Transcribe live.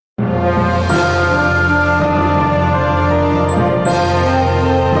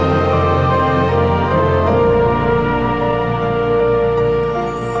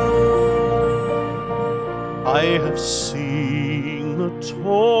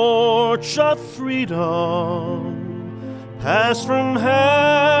torch of freedom passed from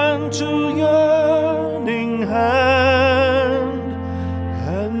hand to yearning hand,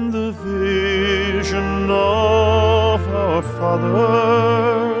 and the vision of our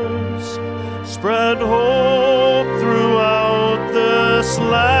fathers spread hope throughout this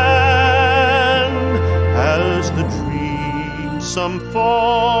land, as the dream some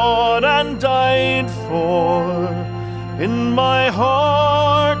fought and died for in my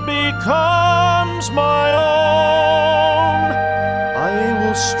heart becomes my own. I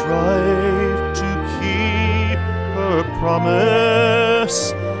will strive to keep her promise,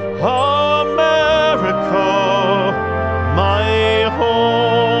 America, my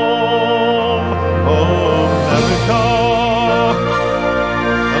home. America,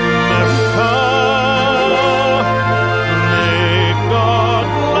 America, may God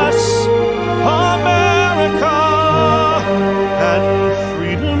bless America, and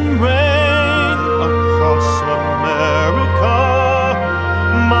freedom reign across America,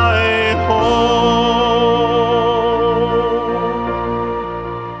 my home.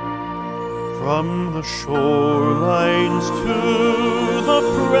 From the shorelines to the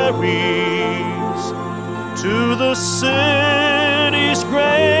prairies, to the cities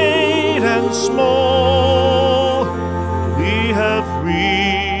great and small, we have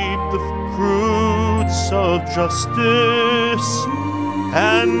reaped the fruits of justice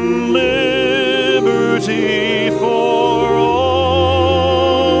and liberty for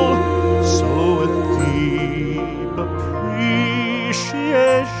all. So with deep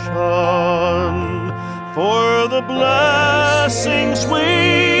appreciation for the blessings we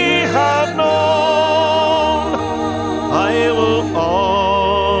have known, I will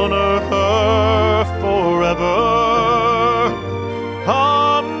honor her forever.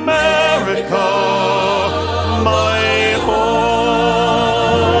 America, my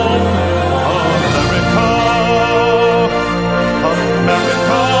home. America,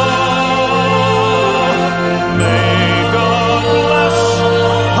 America, may God bless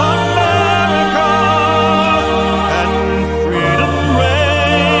America, and freedom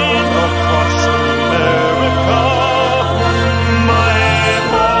reign across America, my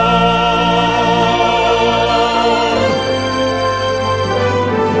home.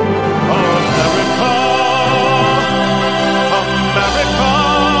 America, America,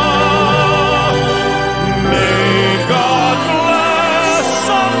 may God bless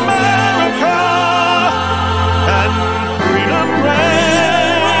America, and freedom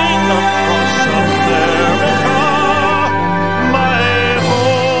reign across America, my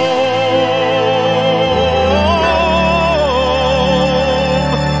home.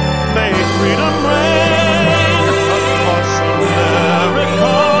 May freedom reign across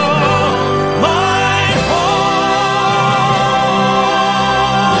America, my home.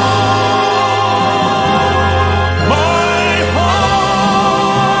 My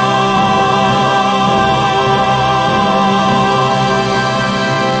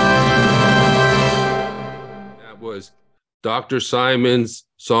That was Dr. Simon's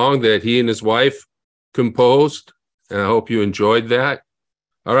song that he and his wife composed, and I hope you enjoyed that.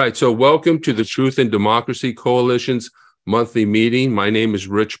 All right, so welcome to the Truth and Democracy Coalition's monthly meeting. My name is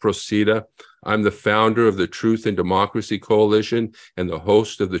Rich Procida. I'm the founder of the Truth and Democracy Coalition and the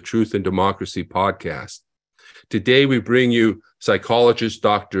host of the Truth and Democracy podcast. Today, we bring you psychologist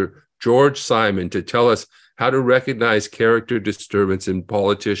Dr. George Simon to tell us how to recognize character disturbance in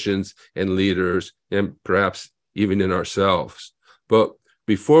politicians and leaders, and perhaps even in ourselves. But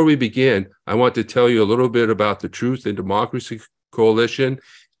before we begin, I want to tell you a little bit about the Truth and Democracy Coalition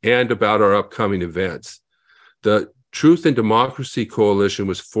and about our upcoming events. The Truth and Democracy Coalition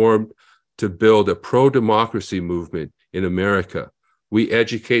was formed to build a pro-democracy movement in America. We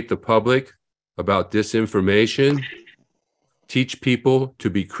educate the public about disinformation, teach people to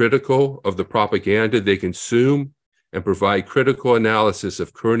be critical of the propaganda they consume, and provide critical analysis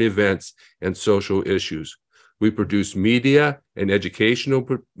of current events and social issues. We produce media and educational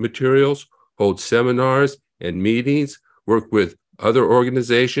materials, hold seminars and meetings, work with other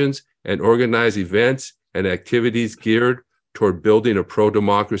organizations, and organize events and activities geared toward building a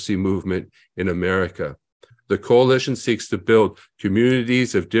pro-democracy movement in America. The coalition seeks to build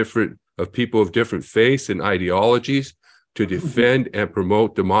communities of people of different faiths and ideologies to defend and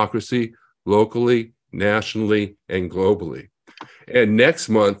promote democracy locally, nationally, and globally. And next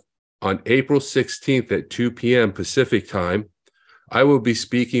month, on April 16th at 2 p.m. Pacific time, I will be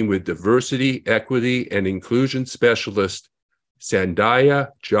speaking with diversity, equity, and inclusion specialist Sandhya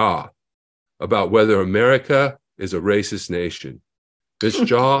Jha about whether America is a racist nation. Ms.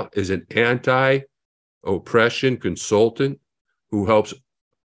 Jha is an anti-oppression consultant who helps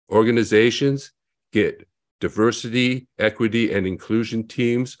organizations get diversity, equity, and inclusion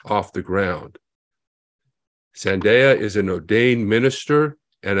teams off the ground. Zendaya is an ordained minister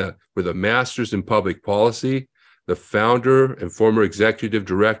and with a master's in public policy, the founder and former executive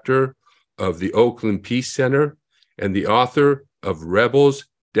director of the Oakland Peace Center, and the author of Rebels,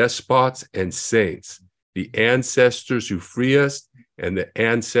 Despots, and Saints, the ancestors who free us and the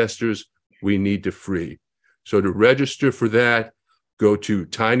ancestors we need to free. So to register for that, go to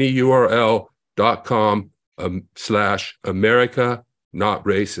tinyurl.com/America Not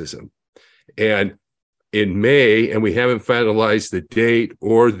Racism. And in May, and we haven't finalized the date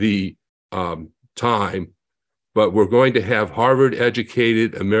or the time, but we're going to have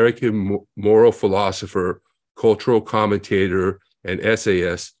Harvard-educated American moral philosopher, cultural commentator, and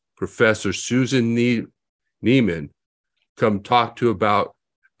essayist, Professor Susan Neiman, come talk to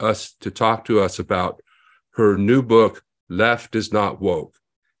us about her new book, Left is Not Woke.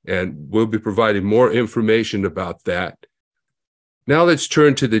 And we'll be providing more information about that. Now let's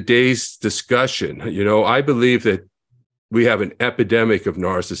turn to the day's discussion. You know, I believe that we have an epidemic of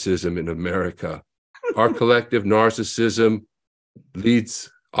narcissism in America. Our collective narcissism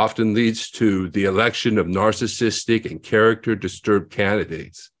often leads to the election of narcissistic and character disturbed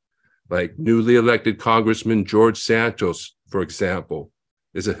candidates. Like newly elected Congressman George Santos, for example,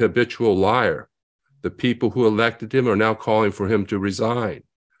 is a habitual liar. The people who elected him are now calling for him to resign.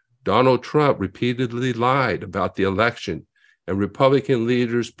 Donald Trump repeatedly lied about the election, and Republican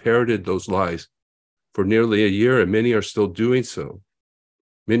leaders parroted those lies for nearly a year, and many are still doing so.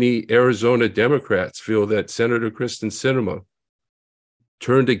 Many Arizona Democrats feel that Senator Kristen Sinema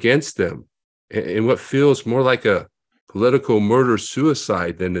turned against them in what feels more like a political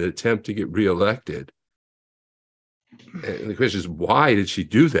murder-suicide than an attempt to get reelected. And the question is, why did she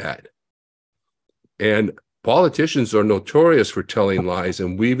do that? And politicians are notorious for telling lies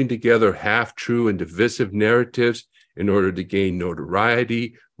and weaving together half-true and divisive narratives in order to gain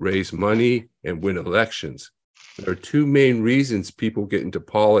notoriety, raise money, and win elections. There are two main reasons people get into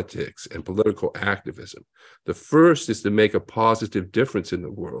politics and political activism. The first is to make a positive difference in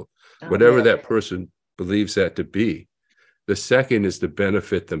the world, whatever that person believes that to be. The second is to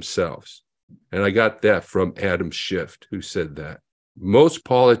benefit themselves. And I got that from Adam Schiff, who said that. Most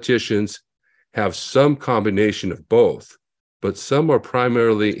politicians have some combination of both, but some are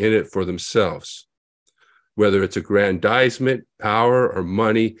primarily in it for themselves. Whether it's aggrandizement, power, or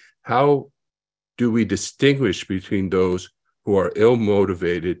money, how do we distinguish between those who are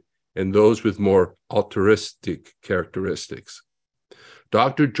ill-motivated and those with more altruistic characteristics?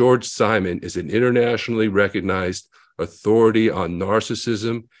 Dr. George Simon is an internationally recognized authority on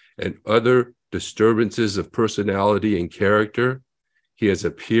narcissism and other disturbances of personality and character. He has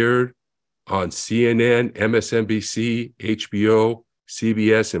appeared on CNN, MSNBC, HBO,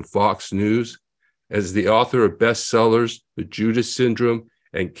 CBS, and Fox News as the author of bestsellers, The Judas Syndrome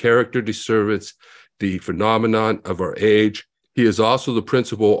and Character Disturbance, The Phenomenon of Our Age. He is also the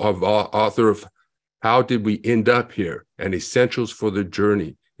principal author of How Did We End Up Here? And Essentials for the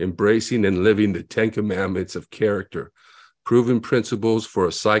Journey, Embracing and Living the 10 Commandments of Character, Proven Principles for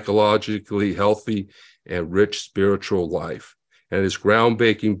a Psychologically Healthy and Rich Spiritual Life. And his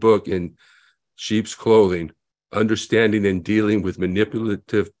groundbreaking book in Sheep's Clothing, Understanding and Dealing with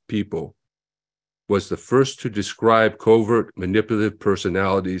Manipulative People, was the first to describe covert manipulative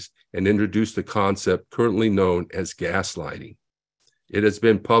personalities and introduce the concept currently known as gaslighting. It has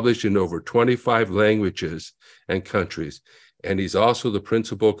been published in over 25 languages and countries, and he's also the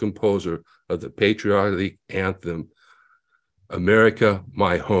principal composer of the patriotic anthem, America,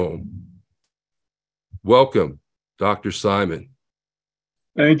 My Home. Welcome, Dr. Simon.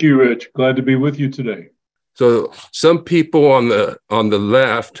 Thank you, Rich. Glad to be with you today. So some people on the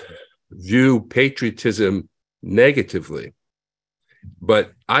left view patriotism negatively,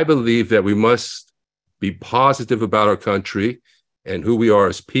 but I believe that we must be positive about our country and who we are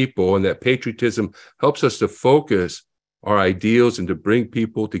as people, and that patriotism helps us to focus our ideals and to bring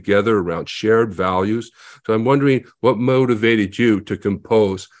people together around shared values. So I'm wondering what motivated you to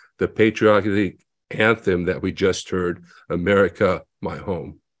compose the patriotic anthem that we just heard, America, My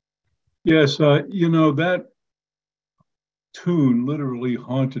Home. Yes, that tune literally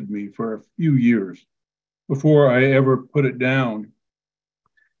haunted me for a few years before I ever put it down.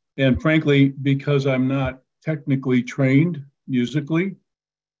 And frankly, because I'm not technically trained musically,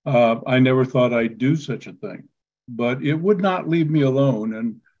 I never thought I'd do such a thing. But it would not leave me alone.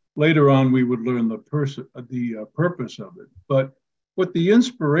 And later on, we would learn the purpose of it. But what the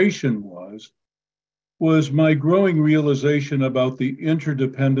inspiration was my growing realization about the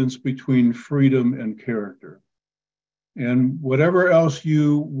interdependence between freedom and character. and whatever else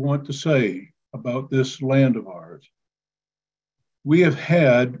you want to say about this land of ours, we have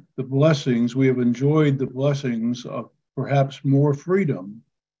had the blessings, we have enjoyed the blessings of perhaps more freedom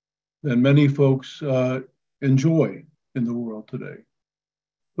than many folks enjoy in the world today.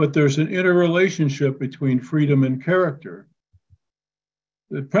 But there's an interrelationship between freedom and character.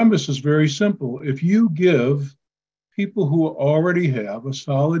 The premise is very simple. If you give people who already have a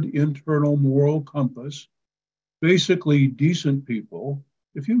solid internal moral compass, basically decent people,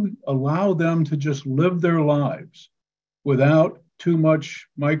 if you allow them to just live their lives without too much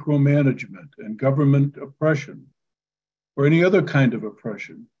micromanagement and government oppression or any other kind of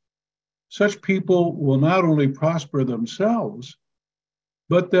oppression, such people will not only prosper themselves,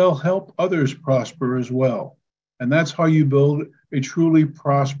 but they'll help others prosper as well. And that's how you build a truly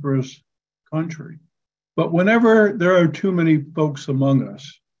prosperous country. But whenever there are too many folks among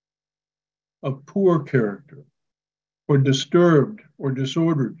us of poor character or disturbed or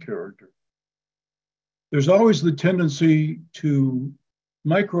disordered character, there's always the tendency to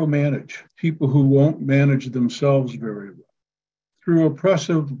micromanage people who won't manage themselves very well through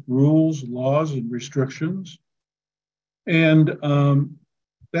oppressive rules, laws, and restrictions. And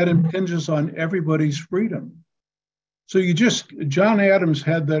that impinges on everybody's freedom. So John Adams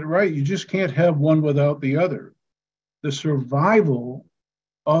had that right. You just can't have one without the other. The survival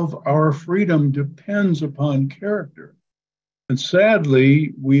of our freedom depends upon character. And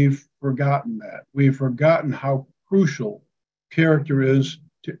sadly, we've forgotten that. We've forgotten how crucial character is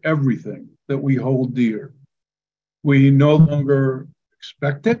to everything that we hold dear. We no longer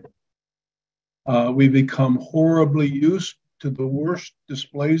expect it. We become horribly used to the worst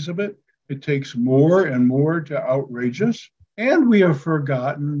displays of it. It takes more and more to outrage us. And we have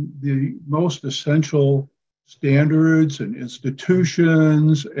forgotten the most essential standards and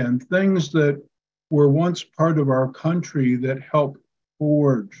institutions and things that were once part of our country that helped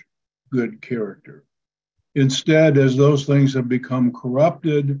forge good character. Instead, as those things have become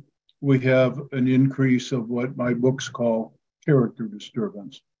corrupted, we have an increase of what my books call character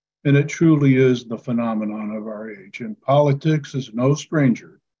disturbance. And it truly is the phenomenon of our age. And politics is no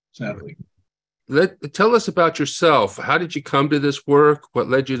stranger, sadly. Tell us about yourself. How did you come to this work? What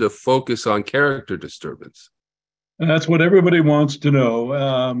led you to focus on character disturbance? And that's what everybody wants to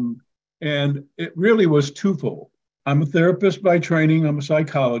know. And it really was twofold. I'm a therapist by training. I'm a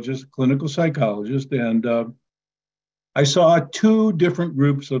psychologist, clinical psychologist. And I saw two different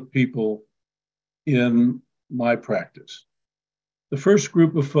groups of people in my practice. The first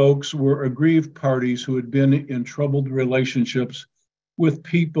group of folks were aggrieved parties who had been in troubled relationships with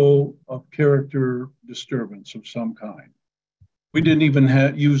people of character disturbance of some kind. We didn't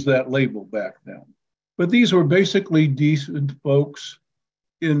even use that label back then. But these were basically decent folks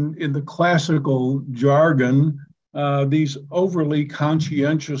in the classical jargon, these overly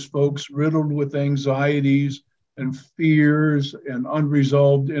conscientious folks riddled with anxieties and fears and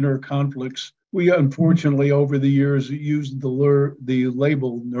unresolved inner conflicts. We unfortunately, over the years, used the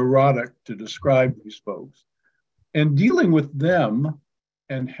label neurotic to describe these folks. And dealing with them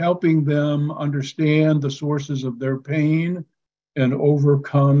and helping them understand the sources of their pain and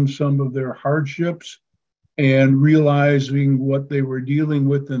overcome some of their hardships and realizing what they were dealing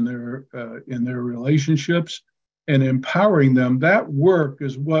with in their relationships and empowering them. That work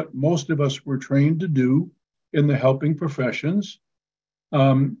is what most of us were trained to do in the helping professions.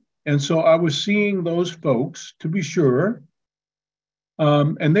 And so I was seeing those folks, to be sure,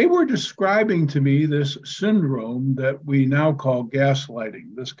 and they were describing to me this syndrome that we now call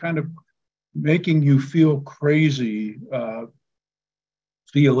gaslighting, this kind of making you feel crazy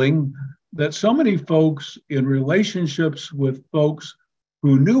feeling that so many folks in relationships with folks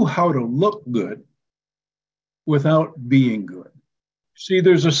who knew how to look good without being good. See,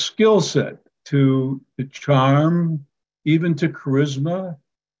 there's a skill set to charm, even to charisma,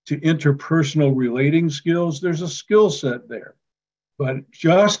 to interpersonal relating skills. There's a skill set there. But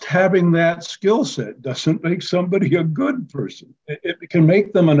just having that skill set doesn't make somebody a good person. It can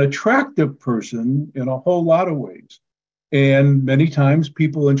make them an attractive person in a whole lot of ways. And many times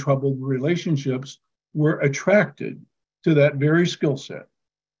people in troubled relationships were attracted to that very skill set.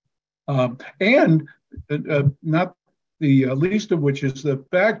 And not the least of which is the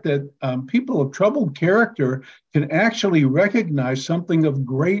fact that people of troubled character can actually recognize something of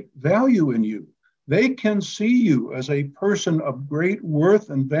great value in you. They can see you as a person of great worth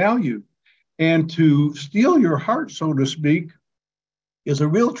and value. And to steal your heart, so to speak, is a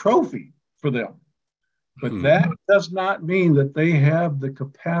real trophy for them. But that does not mean that they have the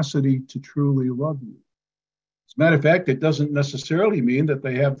capacity to truly love you. As a matter of fact, it doesn't necessarily mean that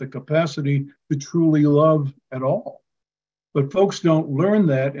they have the capacity to truly love at all. But folks don't learn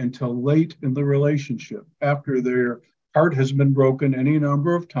that until late in the relationship, after their heart has been broken any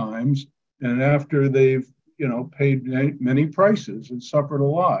number of times, and after they've, paid many prices and suffered a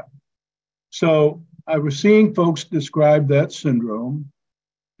lot. So I was seeing folks describe that syndrome.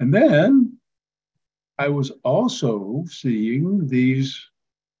 And then I was also seeing these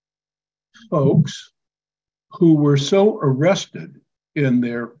folks who were so arrested in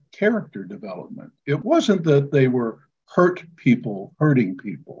their character development. It wasn't that they were hurting people.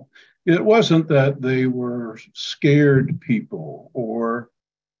 It wasn't that they were scared people or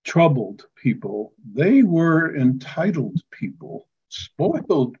troubled people. They were entitled people,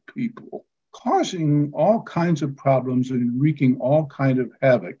 spoiled people, causing all kinds of problems and wreaking all kind of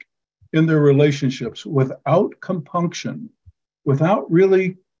havoc in their relationships without compunction, without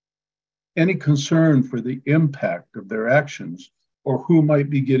really any concern for the impact of their actions or who might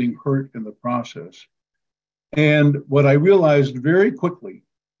be getting hurt in the process. And what I realized very quickly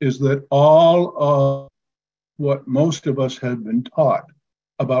is that all of what most of us had been taught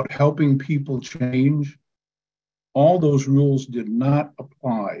about helping people change, all those rules did not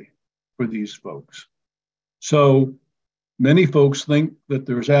apply for these folks. So many folks think that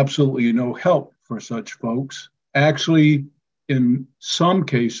there's absolutely no help for such folks. Actually, in some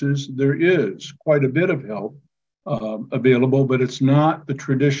cases, there is quite a bit of help available, but it's not the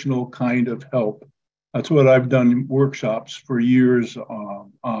traditional kind of help. That's what I've done workshops for years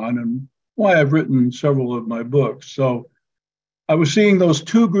on, and why I've written several of my books. So I was seeing those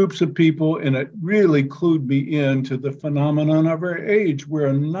two groups of people, and it really clued me into the phenomenon of our age.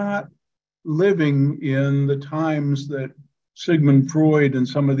 We're not living in the times that Sigmund Freud and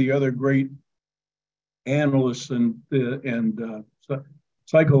some of the other great analysts and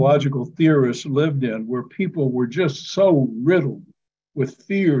psychological theorists lived in, where people were just so riddled with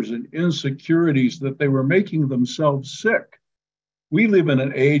fears and insecurities that they were making themselves sick. We live in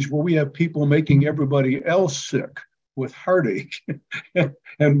an age where we have people making everybody else sick with heartache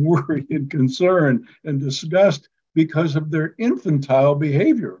and worry and concern and disgust because of their infantile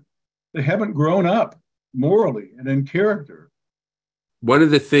behavior. They haven't grown up morally and in character. One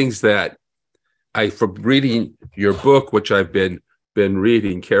of the things that from reading your book, which I've been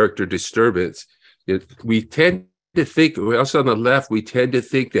reading, Character Disturbance, we tend to think, us on the left, we tend to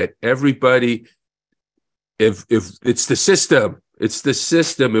think that everybody, if it's the system,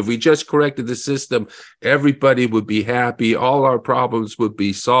 if we just corrected the system, everybody would be happy, all our problems would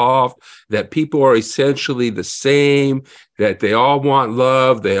be solved, that people are essentially the same, that they all want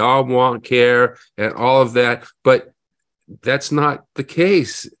love, they all want care, and all of that. But that's not the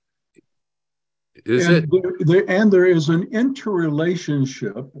case. Is it? There is an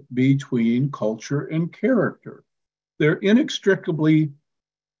interrelationship between culture and character. They're inextricably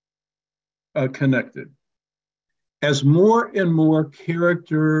connected. As more and more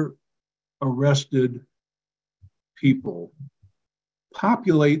character-arrested people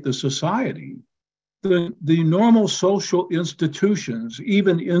populate the society, the normal social institutions,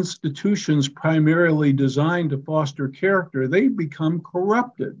 even institutions primarily designed to foster character, they become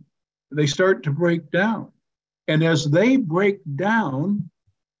corrupted. They start to break down. And as they break down,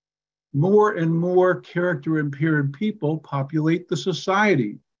 more and more character-impaired people populate the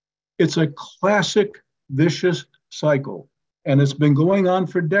society. It's a classic vicious cycle, and it's been going on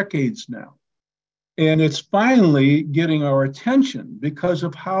for decades now. And it's finally getting our attention because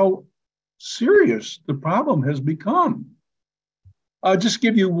of how serious the problem has become. I'll just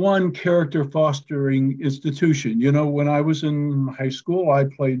give you one character fostering institution. When I was in high school, I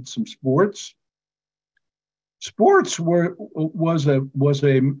played some sports. Sports was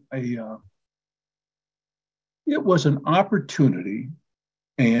an opportunity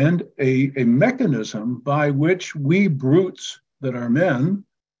and a mechanism by which we brutes that are men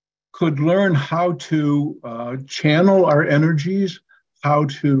could learn how to channel our energies, how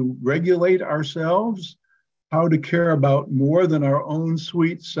to regulate ourselves, how to care about more than our own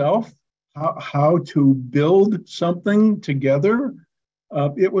sweet self, how to build something together.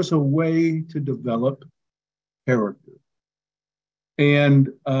 It was a way to develop character.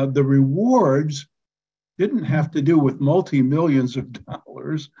 And the rewards didn't have to do with multi-millions of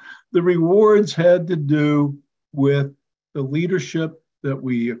dollars. The rewards had to do with the leadership that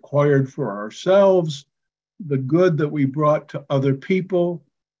we acquired for ourselves, the good that we brought to other people.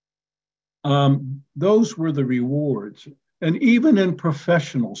 Those were the rewards. And even in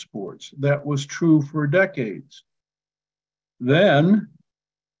professional sports, that was true for decades. Then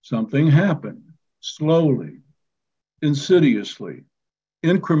something happened, slowly, insidiously,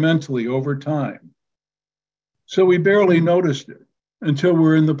 incrementally over time. So we barely noticed it until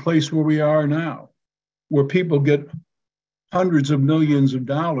we're in the place where we are now, where people get hundreds of millions of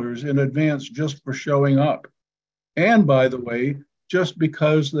dollars in advance just for showing up. And by the way, just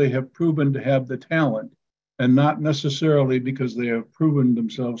because they have proven to have the talent and not necessarily because they have proven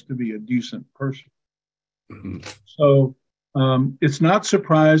themselves to be a decent person. Mm-hmm. So it's not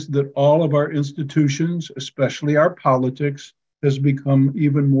surprised that all of our institutions, especially our politics, has become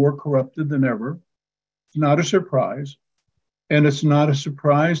even more corrupted than ever. It's not a surprise. And it's not a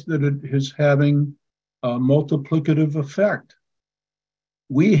surprise that it is having a multiplicative effect.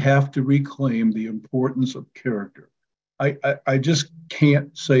 We have to reclaim the importance of character. I just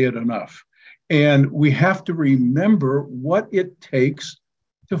can't say it enough. And we have to remember what it takes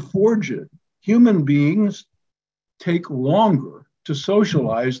to forge it. Human beings take longer to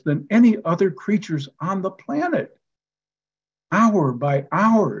socialize than any other creatures on the planet. Hour by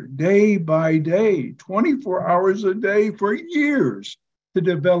hour, day by day, 24 hours a day for years to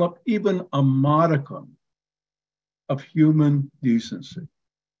develop even a modicum of human decency.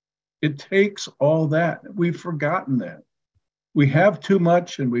 It takes all that. We've forgotten that. We have too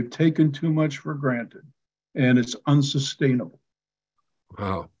much and we've taken too much for granted, and it's unsustainable.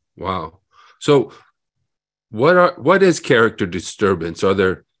 Wow. Wow. So what is character disturbance? Are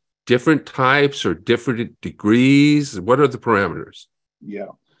there different types or different degrees? What are the parameters? Yeah.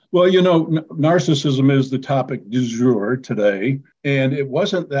 Well, narcissism is the topic du jour today. And it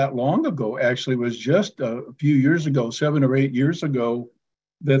wasn't that long ago, actually. It was just a few years ago, 7 or 8 years ago,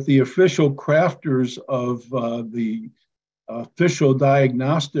 that the official crafters of the official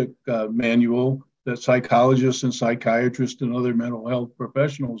diagnostic manual that psychologists and psychiatrists and other mental health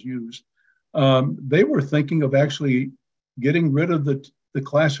professionals use, they were thinking of actually getting rid of the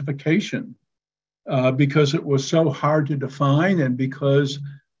classification because it was so hard to define and because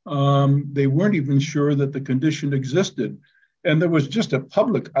they weren't even sure that the condition existed. And there was just a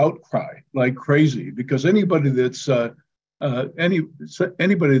public outcry like crazy because anybody that's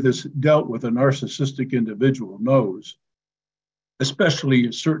anybody that's dealt with a narcissistic individual knows, especially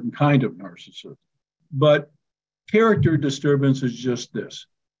a certain kind of narcissist. But character disturbance is just this.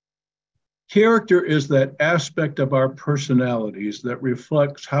 Character is that aspect of our personalities that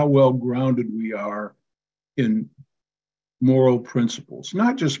reflects how well grounded we are in moral principles,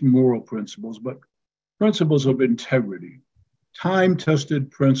 not just moral principles, but principles of integrity,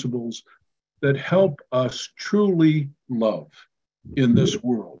 time-tested principles that help us truly love in this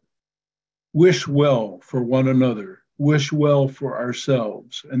world, wish well for one another, wish well for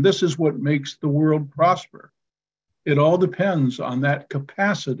ourselves. And this is what makes the world prosper. It all depends on that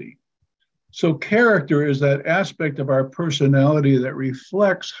capacity. So character is that aspect of our personality that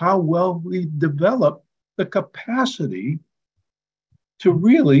reflects how well we develop the capacity to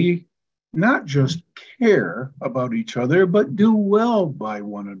really not just care about each other, but do well by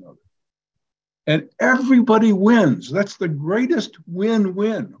one another. And everybody wins. That's the greatest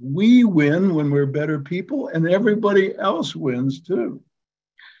win-win. We win when we're better people, and everybody else wins too.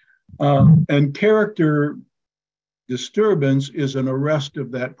 And character disturbance is an arrest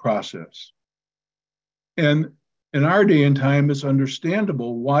of that process. And in our day and time, it's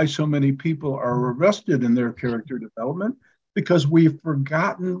understandable why so many people are arrested in their character development, because we've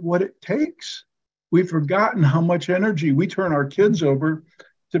forgotten what it takes. We've forgotten how much energy we turn our kids over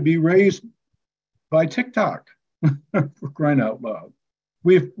to be raised by TikTok, for crying out loud.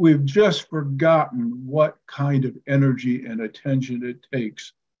 We've just forgotten what kind of energy and attention it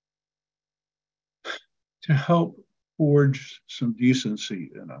takes to help forge some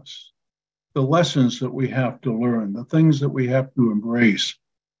decency in us. The lessons that we have to learn, the things that we have to embrace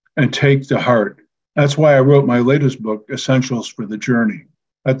and take to heart. That's why I wrote my latest book, Essentials for the Journey.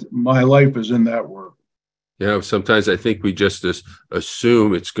 My life is in that work. Yeah, sometimes I think we just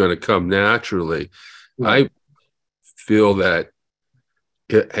assume it's going to come naturally. Right. I feel that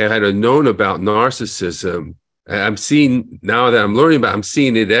had I known about narcissism, I'm seeing now that I'm learning about it, I'm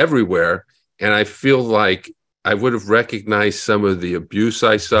seeing it everywhere. And I feel like I would have recognized some of the abuse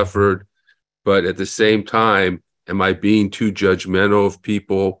I suffered, but at the same time, am I being too judgmental of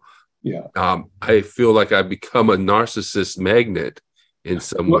people? Yeah. I feel like I've become a narcissist magnet in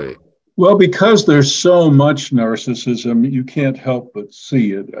some way. Well, because there's so much narcissism, you can't help but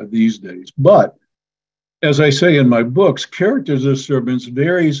see it these days. But as I say in my books, character disturbance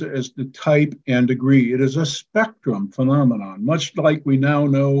varies as to type and degree. It is a spectrum phenomenon, much like we now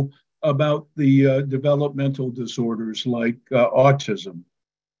know about the developmental disorders like autism.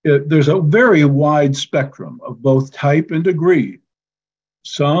 There's a very wide spectrum of both type and degree.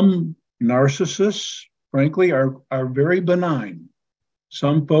 Some narcissists, frankly, are very benign.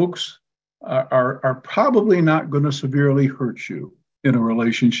 Some folks are probably not going to severely hurt you in a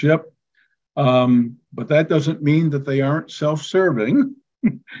relationship. But that doesn't mean that they aren't self-serving.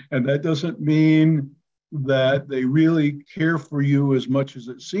 And that doesn't mean that they really care for you as much as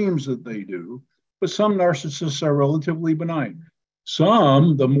it seems that they do. But some narcissists are relatively benign.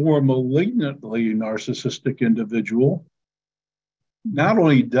 Some, the more malignantly narcissistic individual, not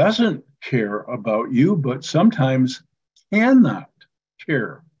only doesn't care about you, but sometimes cannot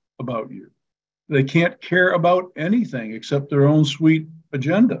care about you. They can't care about anything except their own sweet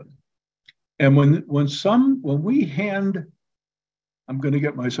agenda. And when we hand, I'm going to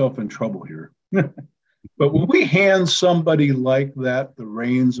get myself in trouble here, but when we hand somebody like that the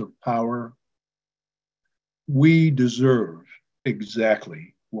reins of power, we deserve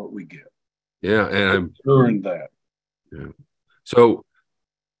exactly what we get. Yeah, and I'm earned that. Yeah. So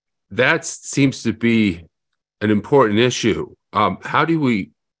that seems to be an important issue. How do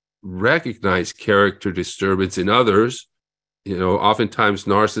we recognize character disturbance in others? You know, oftentimes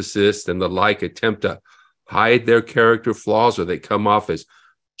narcissists and the like attempt to hide their character flaws, or they come off as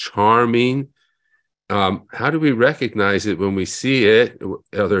charming. How do we recognize it when we see it?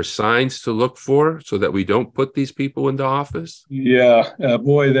 Are there signs to look for so that we don't put these people into office? Yeah,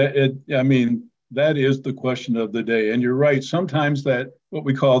 boy, that is the question of the day. And you're right. Sometimes that what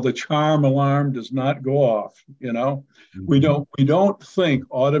we call the charm alarm does not go off. You know, Mm-hmm. we don't think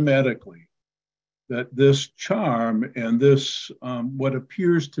automatically that this charm and this what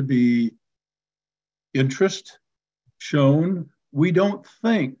appears to be interest shown, we don't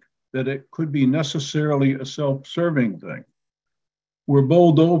think that it could be necessarily a self-serving thing. We're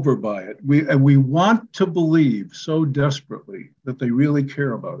bowled over by it. We want to believe so desperately that they really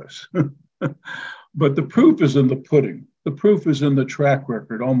care about us. But the proof is in the pudding. The proof is in the track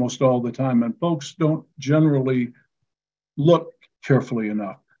record almost all the time. And folks don't generally look carefully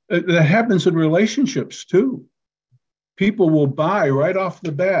enough. That happens in relationships too. People will buy right off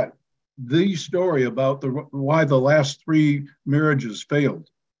the bat the story about why the last 3 marriages failed.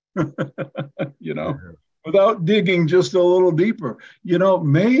 You know, without digging just a little deeper. You know,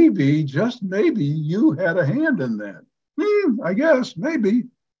 maybe, just maybe, you had a hand in that. I guess, maybe.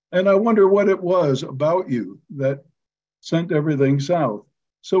 And I wonder what it was about you that sent everything south.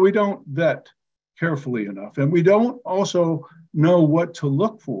 So we don't vet carefully enough. And we don't also know what to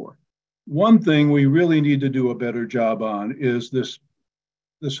look for. One thing we really need to do a better job on is this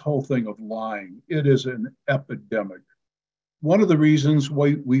whole thing of lying. It is an epidemic. One of the reasons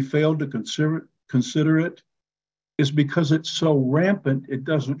why we failed to consider it is because it's so rampant, it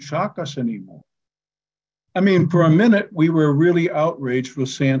doesn't shock us anymore. I mean, for a minute, we were really outraged with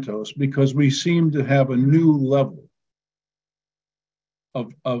Santos because we seemed to have a new level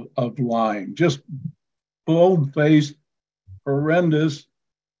of lying, just bold-faced, horrendous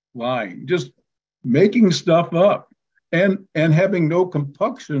lying, just making stuff up and having no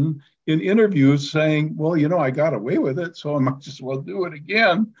compunction in interviews saying, well, you know, I got away with it, so I might as well do it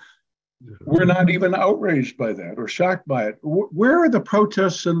again. We're not even outraged by that or shocked by it. Where are the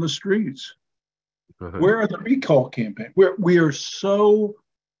protests in the streets? Where are the recall campaigns? We are so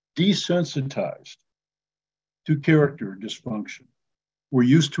desensitized to character dysfunction. We're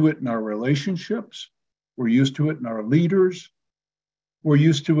used to it in our relationships. We're used to it in our leaders. We're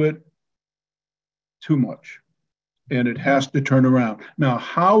used to it too much. And it has to turn around. Now,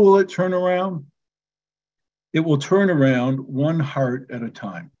 how will it turn around? It will turn around one heart at a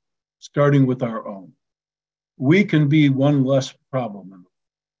time, starting with our own. We can be one less problem.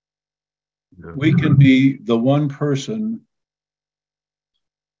 We can be the one person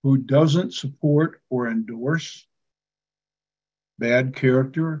who doesn't support or endorse bad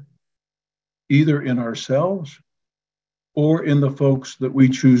character, either in ourselves or in the folks that we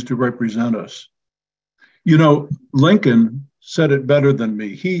choose to represent us. You know, Lincoln said it better than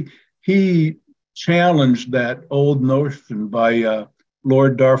me. He challenged that old notion by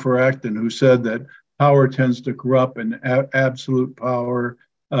Lord Darfur Acton, who said that power tends to corrupt and absolute power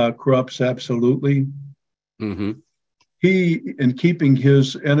corrupts absolutely. Mm-hmm. He, in keeping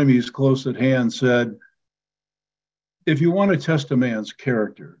his enemies close at hand, said, if you want to test a man's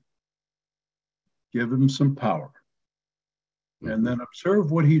character, give him some power and then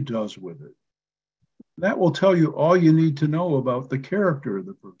observe what he does with it. That will tell you all you need to know about the character of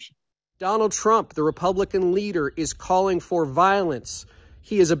the person. Donald Trump, the Republican leader, is calling for violence.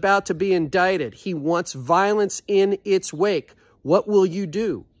 He is about to be indicted. He wants violence in its wake. What will you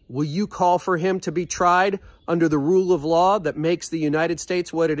do? Will you call for him to be tried under the rule of law that makes the United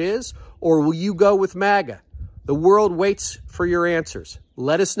States what it is? Or will you go with MAGA? The world waits for your answers.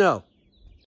 Let us know.